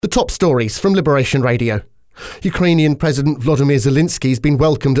The top stories from Liberation Radio. Ukrainian President Volodymyr Zelensky has been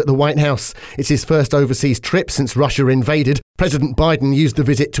welcomed at the White House. It's his first overseas trip since Russia invaded. President Biden used the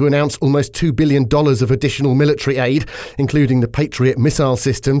visit to announce almost $2 billion of additional military aid, including the Patriot missile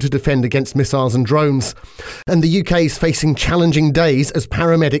system to defend against missiles and drones. And the UK is facing challenging days as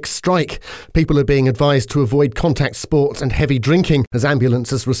paramedics strike. People are being advised to avoid contact sports and heavy drinking as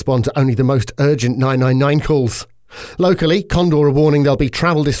ambulances respond to only the most urgent 999 calls. Locally, Condor are warning there'll be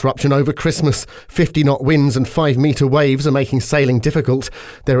travel disruption over Christmas. 50-knot winds and 5-metre waves are making sailing difficult.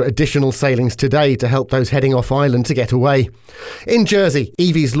 There are additional sailings today to help those heading off island to get away. In Jersey,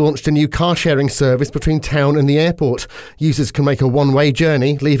 Evie's launched a new car-sharing service between town and the airport. Users can make a one-way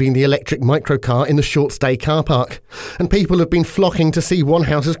journey, leaving the electric microcar in the short-stay car park. And people have been flocking to see One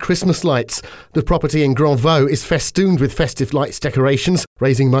House's Christmas lights. The property in Grand Vaux is festooned with festive lights decorations,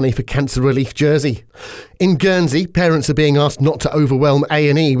 raising money for Cancer Relief Jersey. In Guernsey, parents are being asked not to overwhelm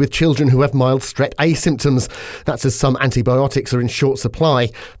A&E with children who have mild strep A symptoms. That's as some antibiotics are in short supply.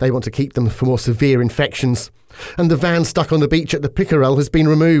 They want to keep them for more severe infections. And the van stuck on the beach at the Pickerel has been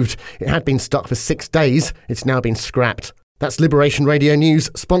removed. It had been stuck for 6 days. It's now been scrapped. That's Liberation Radio News,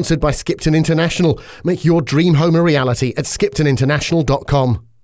 sponsored by Skipton International. Make your dream home a reality at skiptoninternational.com.